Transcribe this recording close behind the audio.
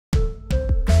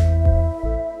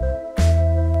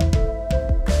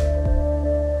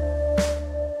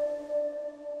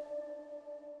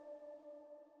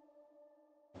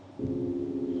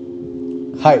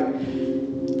Hi.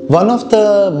 One of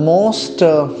the most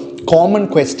common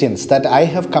questions that I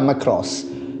have come across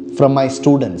from my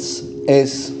students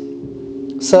is,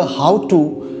 sir, how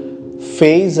to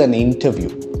face an interview?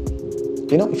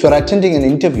 If you're attending an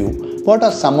interview, what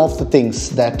are some of the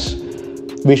things that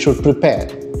we should prepare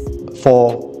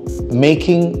for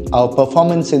making our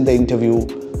performance in the interview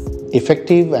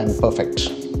effective and perfect?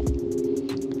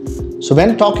 So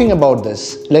when talking about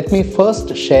this, let me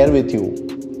first share with you,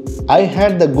 I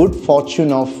had the good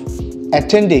fortune of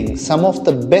attending some of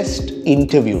the best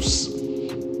interviews.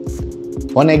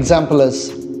 One example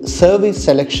is Service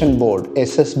Selection Board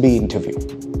SSB interview.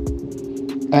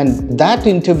 And that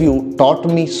interview taught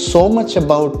me so much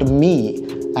about me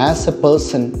as a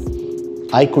person.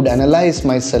 I could analyze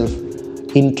myself,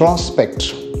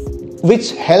 introspect,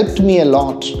 which helped me a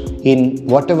lot in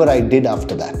whatever I did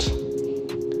after that.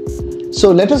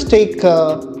 So let us take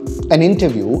an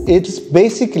interview. It's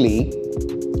basically,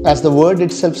 as the word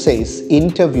itself says,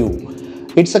 interview.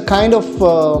 It's a kind of,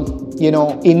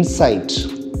 insight.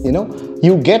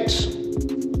 You get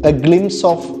a glimpse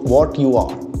of what you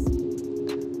are.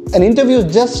 An interview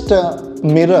is just a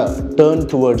mirror turned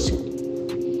towards you.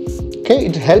 Okay,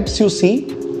 it helps you see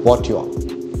what you are.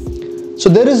 So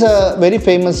there is a very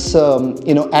famous,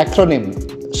 acronym,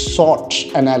 SWOT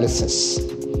analysis,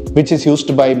 which is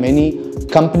used by many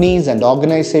companies and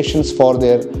organizations for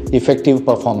their effective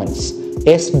performance.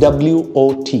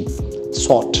 SWOT,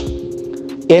 SWOT.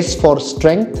 S for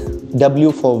strength,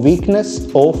 W for weakness,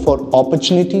 O for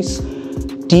opportunities,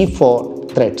 T for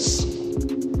threats.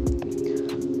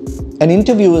 An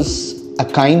interview is a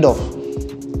kind of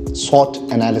SWOT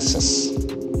analysis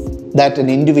that an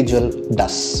individual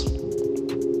does.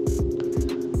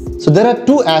 So there are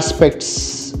two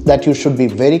aspects that you should be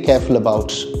very careful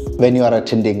about when you are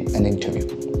attending an interview.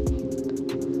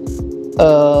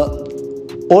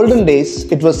 Olden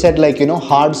days, it was said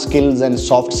hard skills and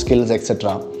soft skills,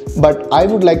 etc. But I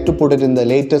would like to put it in the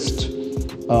latest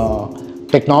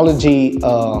technology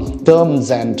terms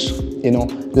and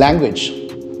language.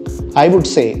 I would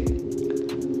say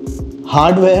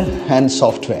hardware and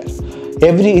software.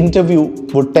 Every interview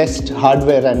would test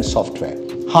hardware and software.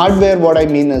 Hardware, what I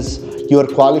mean is your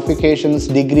qualifications,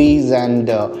 degrees, and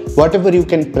whatever you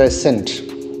can present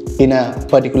in a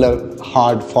particular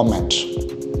hard format,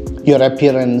 your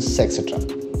appearance, etc.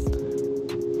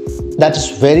 That is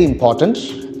very important.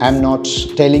 I'm not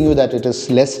telling you that it is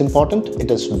less important.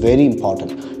 It is very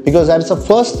important because that is the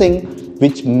first thing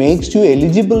which makes you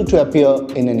eligible to appear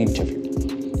in an interview.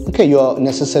 Okay, your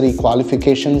necessary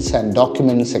qualifications and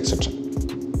documents, etc.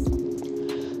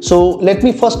 So let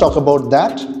me first talk about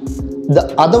that.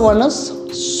 The other one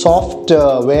is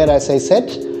software, as I said.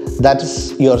 That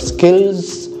is your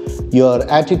skills, your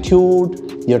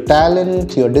attitude, your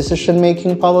talent, your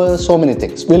decision-making power, so many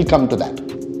things. We'll come to that.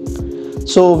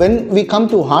 So when we come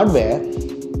to hardware,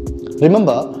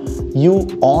 remember, you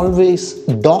always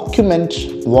document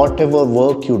whatever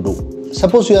work you do.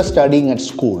 Suppose you are studying at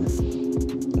school,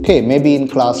 okay, maybe in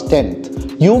class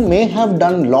 10th. You may have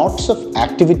done lots of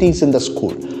activities in the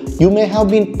school. You may have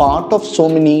been part of so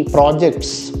many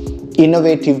projects,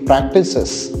 innovative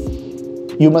practices.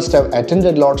 You must have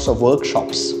attended lots of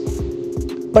workshops.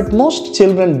 But most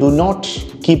children do not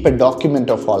keep a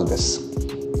document of all this.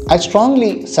 I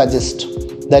strongly suggest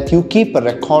that you keep a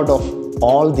record of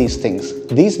all these things.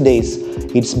 These days,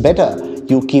 it's better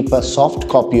you keep a soft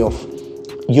copy of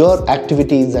your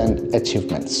activities and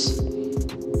achievements.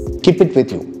 Keep it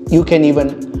with you. You can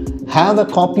even have a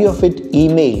copy of it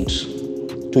emailed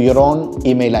to your own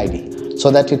email ID so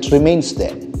that it remains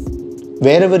there.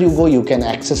 Wherever you go, you can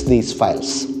access these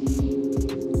files.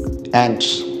 And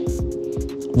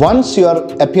once you are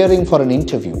appearing for an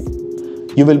interview,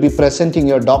 you will be presenting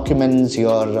your documents,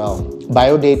 your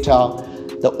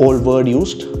biodata, the old word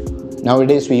used.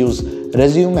 Nowadays we use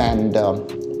resume and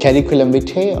curriculum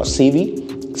vitae or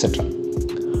CV, etc.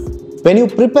 When you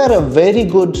prepare a very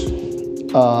good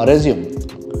resume,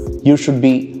 you should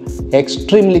be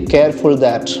extremely careful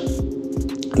that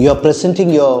you are presenting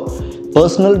your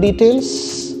personal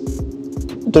details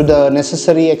to the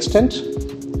necessary extent,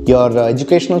 your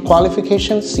educational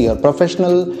qualifications, your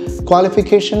professional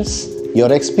qualifications,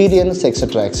 your experience,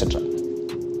 etc., etc.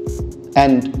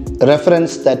 And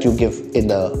reference that you give in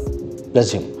the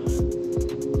resume.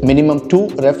 Minimum 2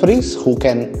 referees who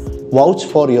can vouch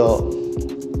for your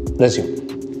resume.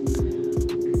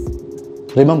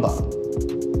 Remember,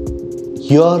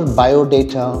 your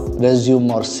biodata,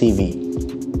 resume or CV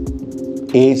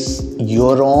is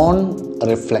your own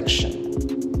reflection.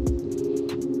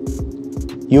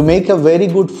 You make a very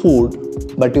good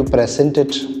food, but you present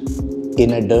it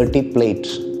in a dirty plate.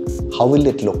 how will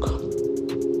it look?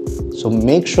 So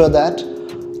make sure that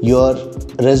your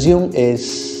resume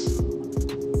is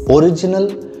original,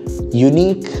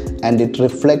 unique, and it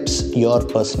reflects your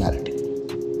personality.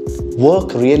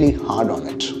 Work really hard on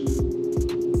it.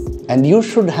 And you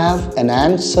should have an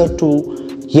answer to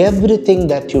everything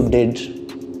that you did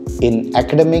in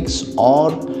academics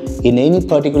or in any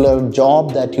particular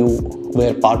job that you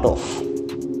were part of.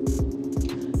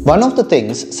 One of the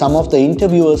things some of the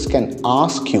interviewers can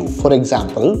ask you, for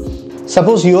example,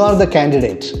 suppose you are the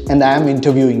candidate and I am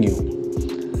interviewing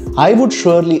you. I would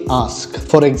surely ask,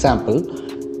 for example,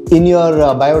 in your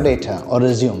biodata or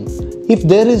resume, if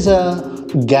there is a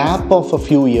gap of a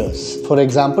few years, for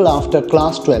example, after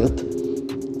class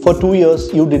 12th, for 2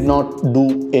 years you did not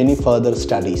do any further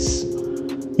studies.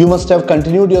 You must have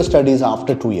continued your studies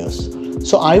after 2 years.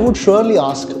 So I would surely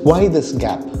ask, why this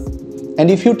gap?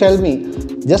 And if you tell me,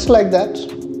 just like that,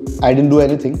 I didn't do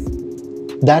anything,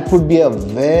 that would be a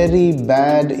very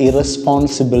bad,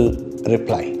 irresponsible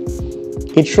reply.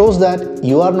 It shows that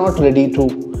you are not ready to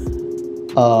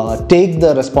take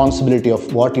the responsibility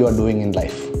of what you are doing in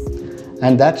life.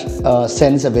 And that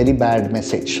sends a very bad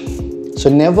message.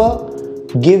 So never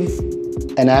give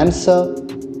an answer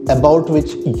about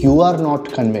which you are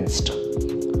not convinced.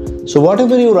 So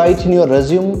whatever you write in your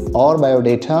resume or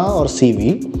biodata or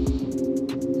CV,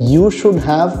 you should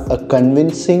have a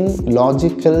convincing,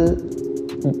 logical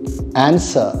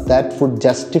answer that would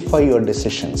justify your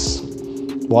decisions.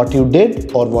 What you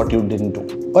did or what you didn't do,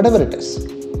 whatever it is.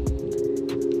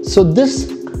 So this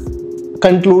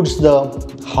concludes the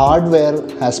hardware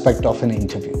aspect of an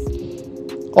interview.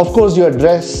 Of course, your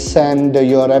dress and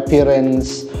your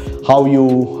appearance, how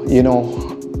you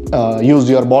use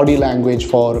your body language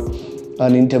for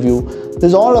an interview, this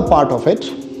is all a part of it.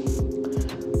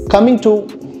 Coming to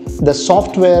the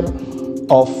software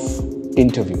of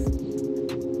interview.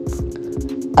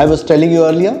 I was telling you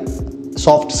earlier,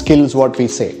 soft skills, what we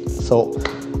say. So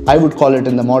I would call it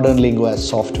in the modern lingo as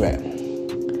software.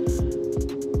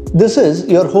 This is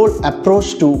your whole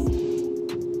approach to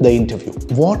the interview,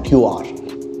 what you are.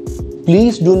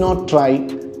 Please do not try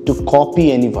to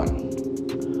copy anyone.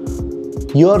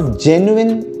 Your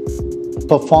genuine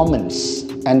performance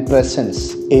and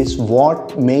presence is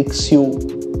what makes you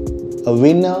a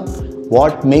winner,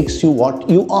 what makes you what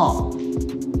you are.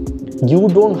 You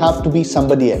don't have to be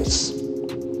somebody else,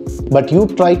 but you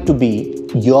try to be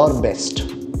your best.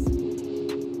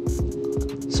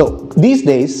 So these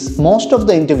days, most of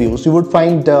the interviews you would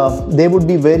find they would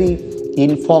be very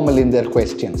informal in their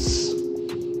questions.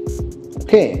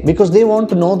 Okay, because they want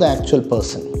to know the actual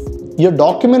person. Your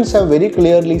documents have very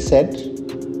clearly said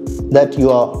that you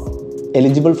are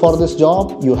eligible for this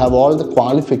job, you have all the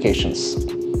qualifications.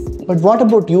 But what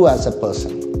about you as a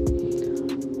person?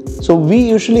 So we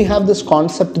usually have this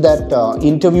concept that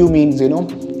interview means,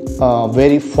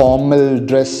 very formal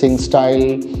dressing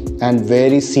style and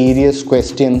very serious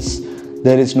questions.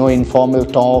 There is no informal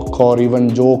talk or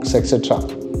even jokes, etc.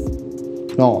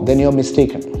 No, then you're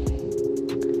mistaken.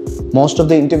 Most of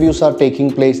the interviews are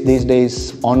taking place these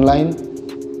days online,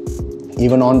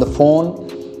 even on the phone.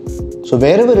 So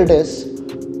wherever it is,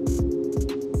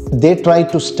 they try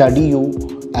to study you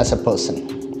as a person.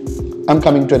 I'm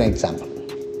coming to an example.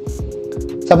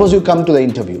 Suppose you come to the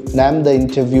interview and I'm in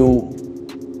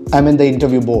the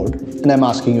interview board and I'm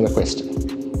asking you a question.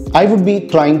 I would be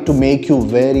trying to make you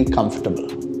very comfortable.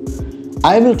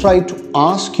 I will try to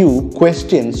ask you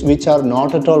questions which are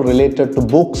not at all related to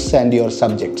books and your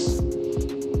subjects.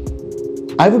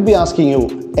 I would be asking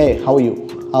you, hey, how are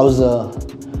you? How's the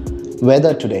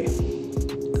weather today?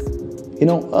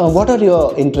 What are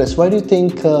your interests? Why do you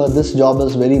think this job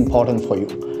is very important for you?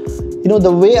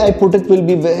 The way I put it will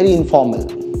be very informal.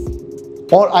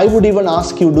 Or I would even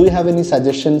ask you, do you have any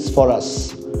suggestions for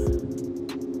us?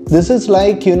 This is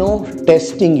like,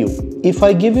 testing you. If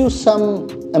I give you some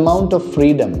amount of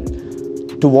freedom,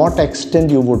 to what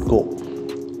extent you would go?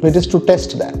 It is to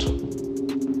test that.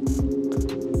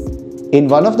 In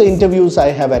one of the interviews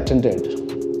I have attended,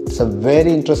 it's a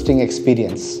very interesting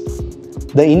experience.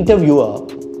 The interviewer,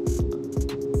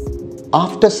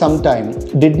 after some time,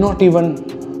 did not even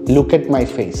look at my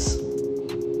face.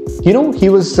 He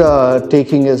was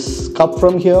taking his cup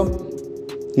from here.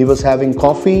 He was having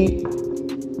coffee.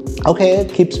 Okay,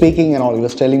 keep speaking and all. He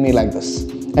was telling me like this.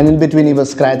 And in between, he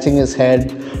was scratching his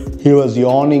head. He was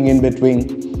yawning in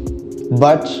between.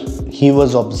 But he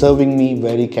was observing me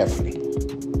very carefully.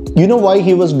 You know why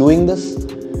he was doing this?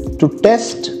 To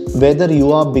test whether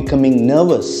you are becoming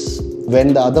nervous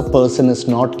when the other person is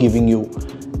not giving you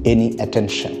any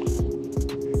attention.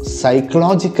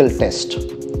 Psychological test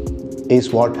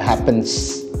is what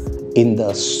happens in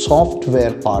the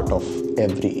software part of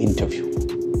every interview.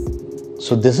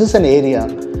 So this is an area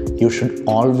you should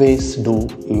always do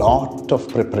lot of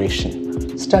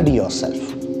preparation. Study yourself,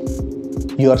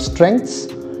 your strengths,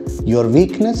 your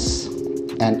weakness,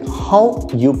 and how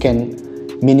you can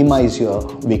minimize your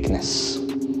weakness.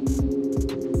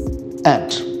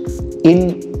 And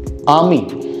in Army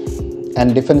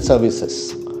and Defense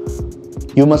Services,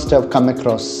 you must have come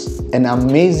across an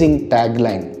amazing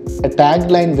tagline, a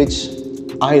tagline which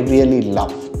I really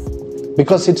love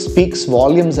because it speaks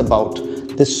volumes about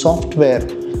the software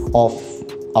of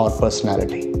our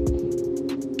personality.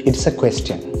 It's a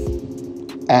question,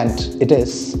 and it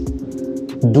is,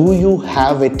 do you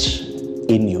have it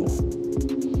in you?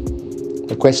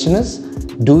 The question is,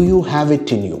 do you have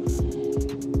it in you?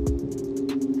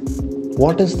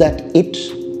 What is that it?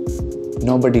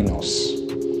 Nobody knows.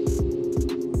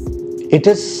 It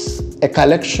is a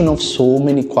collection of so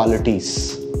many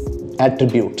qualities,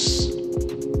 attributes,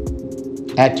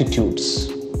 attitudes,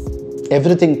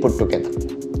 everything put together.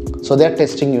 So they are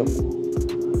testing you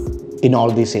in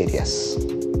all these areas.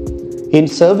 In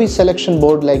service selection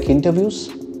board like interviews,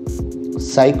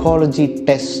 psychology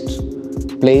test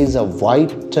plays a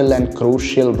vital and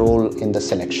crucial role in the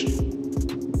selection.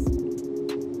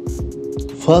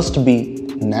 First, be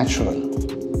natural.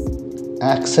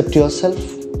 Accept yourself.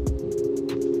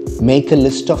 Make a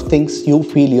list of things you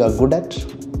feel you are good at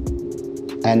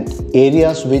and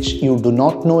areas which you do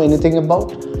not know anything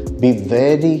about. Be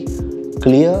very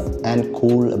clear and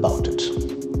cool about it.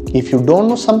 If you don't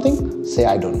know something, say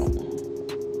I don't know.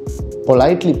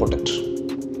 Politely put it.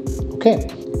 Okay?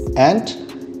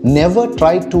 And never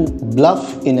try to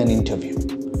bluff in an interview.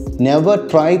 Never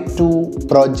try to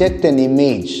project an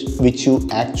image which you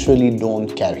actually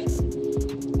don't carry.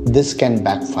 This can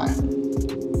backfire.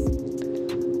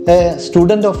 A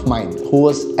student of mine who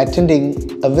was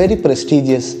attending a very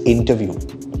prestigious interview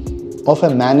of a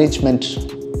management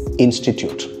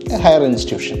institute, a higher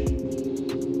institution.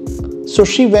 So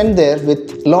she went there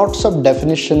with lots of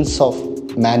definitions of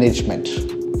management.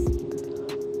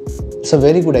 It's a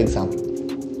very good example.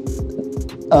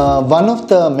 One of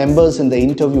the members in the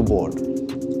interview board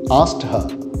asked her,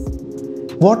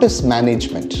 "What is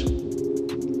management?"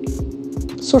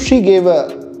 So she gave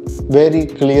a very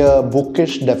clear,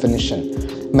 bookish definition.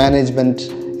 Management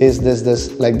is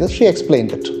this, like this. She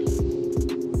explained it.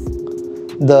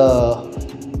 The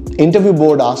interview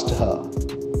board asked her,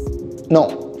 "No,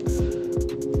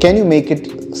 can you make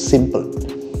it simple?"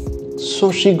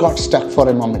 So she got stuck for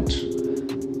a moment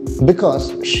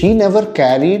because she never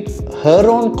carried her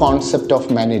own concept of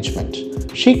management.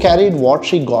 She carried what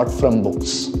she got from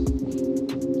books.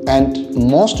 And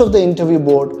most of the interview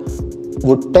board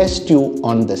would test you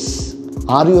on this.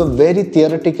 Are you a very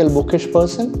theoretical, bookish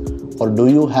person, or do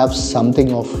you have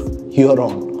something of your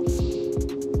own?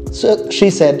 So she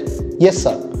said, "Yes,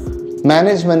 sir.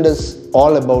 Management is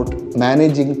all about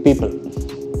managing people."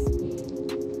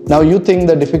 Now you think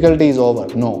the difficulty is over.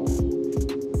 No.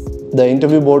 The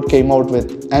interview board came out with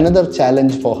another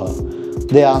challenge for her.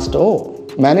 They asked, "Oh,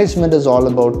 management is all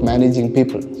about managing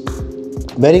people.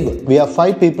 Very good. We have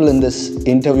 5 people in this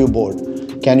interview board.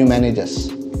 Can you manage us?"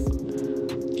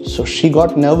 So she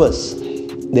got nervous.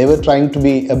 They were trying to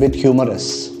be a bit humorous.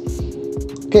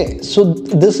 Okay, so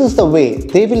this is the way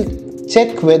they will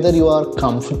check whether you are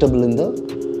comfortable in the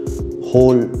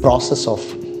whole process of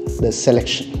the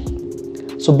selection.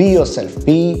 So be yourself,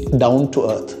 be down to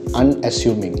earth,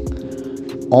 unassuming.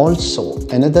 Also,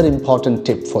 another important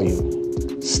tip for you,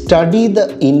 study the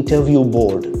interview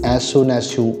board as soon as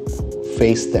you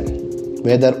face them,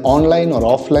 whether online or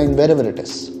offline, wherever it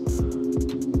is.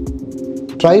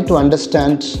 Try to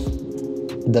understand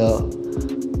the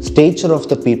stature of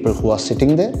the people who are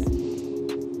sitting there,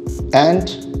 and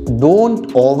don't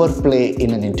overplay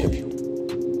in an interview.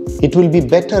 It will be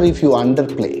better if you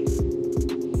underplay.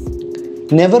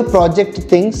 Never project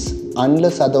things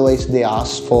unless otherwise they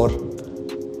ask for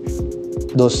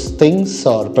those things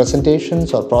or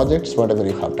presentations or projects, whatever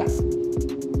you have done.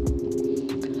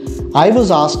 I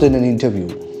was asked in an interview,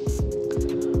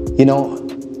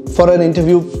 for an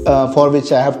interview for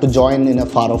which I have to join in a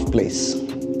far off place.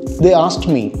 They asked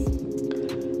me,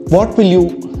 "What will you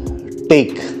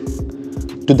take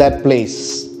to that place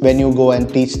when you go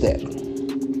and teach there?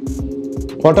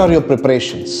 What are your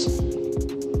preparations?"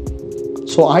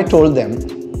 So I told them,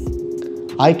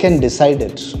 I can decide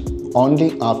it only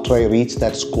after I reach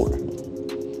that school.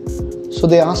 So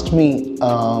they asked me,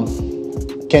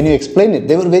 "Can you explain it?"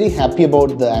 They were very happy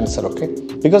about the answer, okay?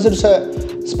 Because it's a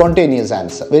spontaneous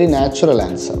answer, very natural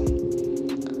answer.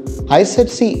 I said,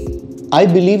 "See, I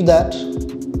believe that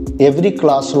every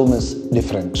classroom is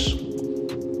different.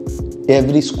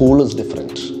 every school is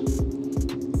different.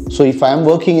 So if I am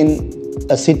working in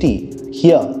a city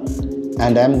here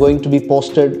and I am going to be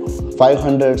posted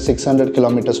 500, 600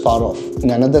 kilometers far off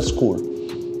in another school,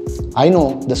 I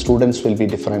know the students will be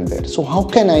different there. So how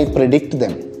can I predict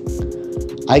them?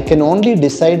 I can only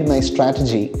decide my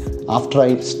strategy after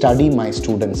I study my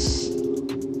students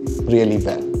really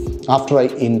well, after I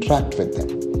interact with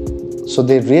them. So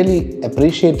they really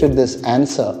appreciated this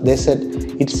answer. They said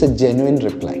it's a genuine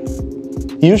reply.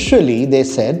 Usually they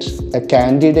said a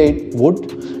candidate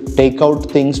would take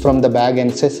out things from the bag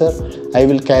and say, sir, I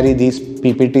will carry these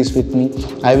PPTs with me.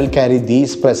 I will carry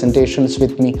these presentations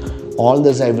with me. All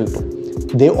this I will do.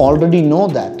 They already know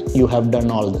that you have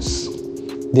done all this.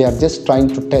 They are just trying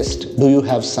to test, do you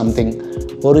have something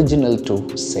original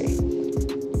to say?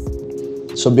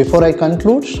 So before I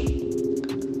conclude,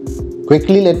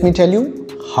 quickly let me tell you,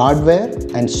 hardware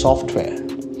and software.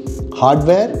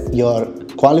 Hardware, your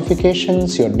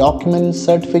qualifications, your documents,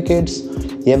 certificates,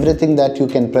 everything that you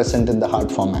can present in the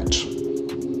hard format,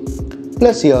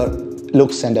 plus your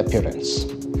looks and appearance.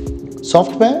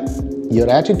 Software, your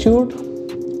attitude,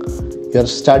 your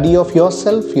study of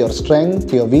yourself, your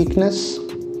strength, your weakness,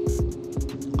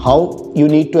 how you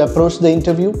need to approach the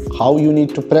interview, how you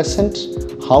need to present,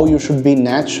 how you should be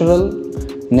natural,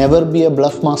 never be a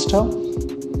bluff master,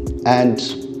 and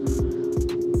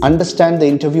understand the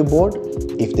interview board.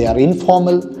 If they are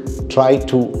informal, try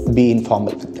to be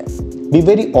informal with them. Be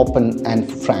very open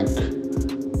and frank.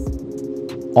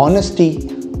 Honesty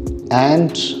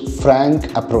and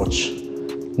frank approach,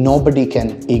 nobody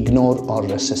can ignore or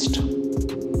resist.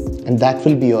 And that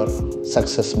will be your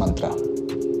success mantra.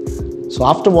 So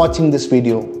after watching this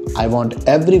video, I want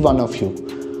every one of you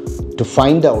to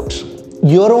find out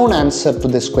your own answer to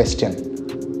this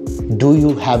question. Do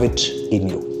you have it in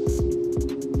you?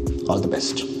 All the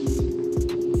best.